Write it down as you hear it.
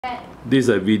This is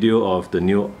a video of the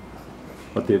new,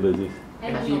 what table is this?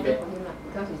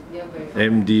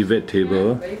 MD vet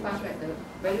table,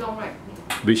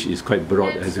 which is quite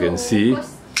broad as you can see,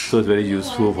 so it's very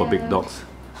useful for big dogs.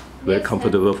 Very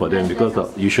comfortable for them because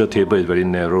the usual table is very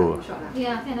narrow.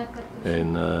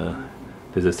 And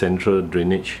there's a central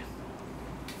drainage,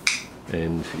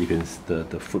 and you can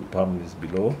the foot pump is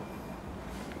below.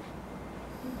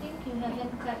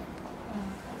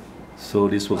 So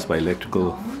this works by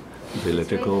electrical, the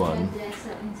electrical one.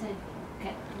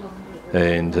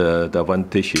 And the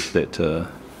advantage is that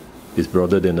it's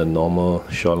broader than the normal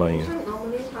shoreline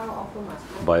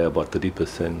by about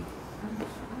 30%.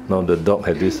 Now the dog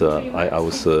had this eye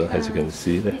ulcer, as you can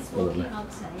see there.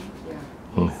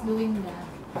 You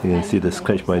can see the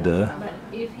scratch by the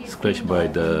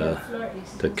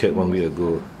cat 1 week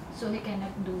ago.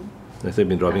 He's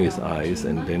been rubbing his eyes,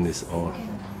 and then it's all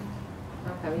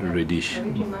reddish.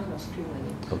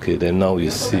 Okay, then now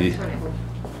you see.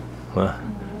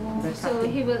 So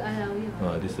he will allow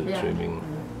you. This is the trimming.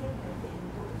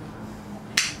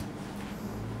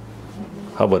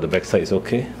 How about the back side? Is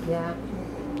okay? Yeah.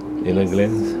 Inner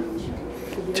glands.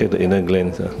 Check the inner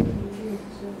glands. Now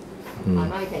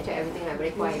you can check everything. I'm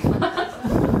very quiet.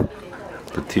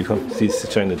 The teeth. See,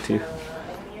 trying the teeth.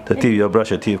 The teeth. You brush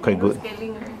your teeth quite good.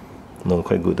 No,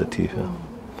 quite good. The teeth.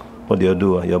 What do you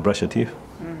do? You brush your teeth.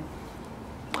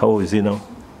 How old is he now?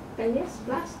 10 years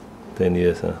plus. 10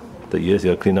 years. The ears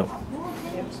you clean up.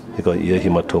 He got ear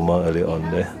hematoma early on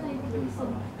there.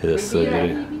 It's a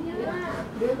surgery.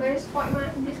 They're very spoiled,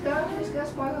 man. This girl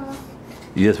spoiled her.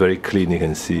 Ears very clean, you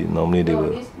can see. Normally they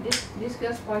will. This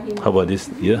girl spoiled him. How about this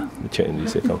ear? Check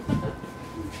this ear. Come.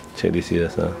 Check this ear.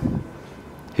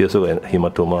 He also got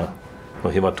hematoma.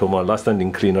 No, hematoma. Last time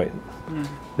didn't clean, right?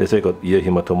 That's why got ear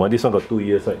hematoma. This one got 2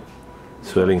 ears, right?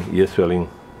 Swelling, ear swelling.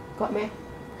 Got me?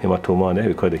 Hematoma, there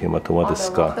we call the hematoma, the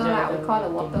scar. We call the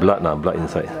water. Blood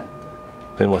inside.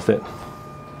 When was that?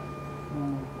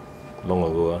 Long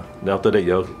ago. Then after that,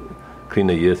 you clean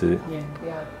the ears, is it?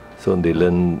 Yeah. So they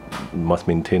learn, must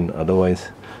maintain, otherwise,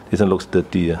 this one looks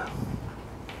dirty.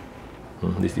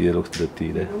 This ear looks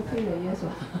dirty there. Don't clean the ears.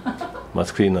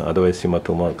 Must clean, otherwise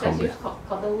hematoma will come back.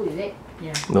 Cotton wool, is it?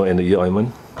 Yeah. No, and the ear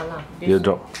ointment, ear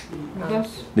drop.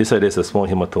 This side there's a small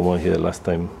hematoma here last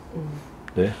time.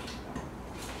 There.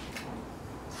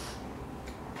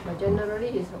 But generally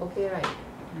it's okay, right?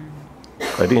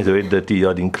 I think it's very dirty,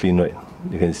 you didn't clean, right?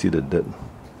 You can see the dirt.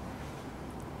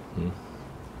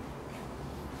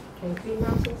 Can clean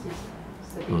now since it's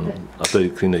sedated. After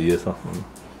you clean the ears, so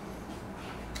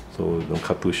don't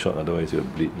cut too short, otherwise you'll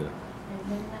bleed.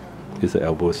 This is the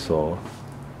elbow saw.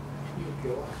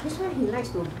 This one he likes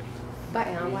to bite,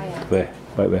 why? Where?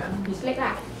 Bite where? His leg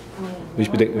lah. Which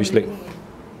leg? Which leg?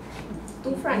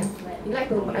 Two front. He like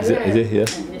to bite. Is it here?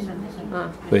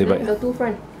 Where he bite? The two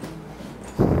front.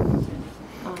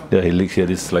 Yeah, he licks here,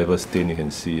 this saliva stain you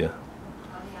can see.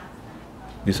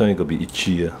 This one could be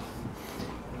itchy.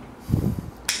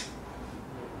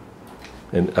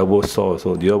 And elbow sore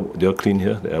also. Do you clean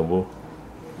here, the elbow?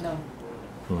 No.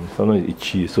 Sometimes it's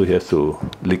itchy, so he has to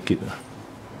lick it.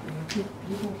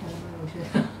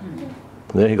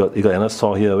 Then he got another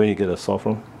saw here. Where you get a saw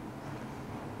from?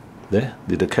 There?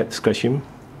 Did the cat scratch him?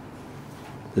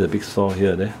 There's a big saw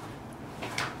here, there.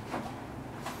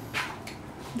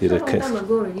 Did the cat?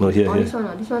 No, here. This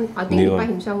one, I think he bite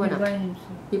himself.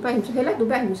 He bite himself. He like to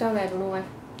bite himself. I don't know why.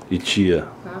 Itchy.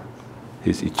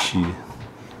 He's itchy.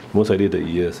 Most likely the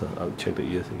ears. I'll check the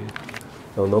ears again.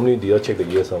 Now, normally, do you check the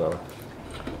ears?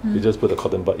 You just put the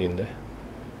cotton bud in there.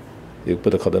 You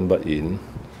put the cotton bud in.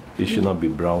 It should not be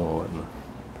brown or what.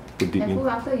 Put deep in.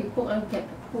 After you put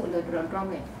the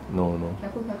drum. No.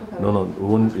 No, it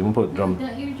won't put drum. The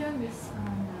eardrum is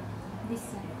on this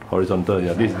side. Horizontal,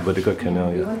 yeah. This is vertical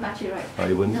canal, You won't touch it, right?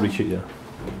 You won't reach it, yeah.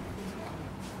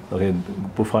 Okay,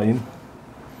 put far in.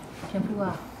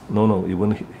 Shampoo. No, it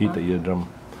won't hit the eardrum.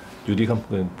 Judy, come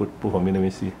and put for me, let me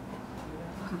see.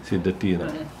 See dirty, no?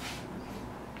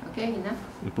 Okay, enough.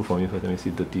 You put for me first, let me see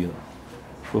dirty, no?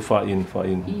 Put far in,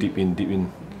 deep in.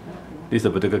 This is the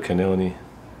vertical canal only.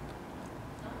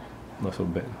 Not so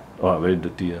bad. Oh, very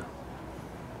dirty,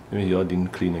 Maybe you all didn't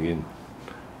clean again.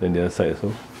 Then the other side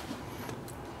also.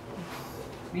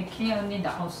 We clean only the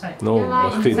outside. No,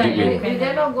 must clean deep in.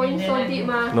 They're not going so deep,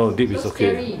 ma. No, deep is So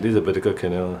okay. scary. This is a vertical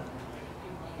canal.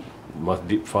 Must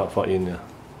deep far in, Not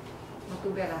too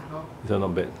bad, This one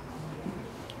not bad.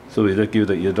 So we just give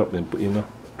the eardrop and put in.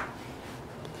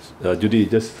 Judy,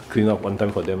 just clean up one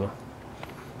time for them.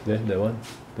 There, that one,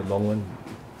 the long one.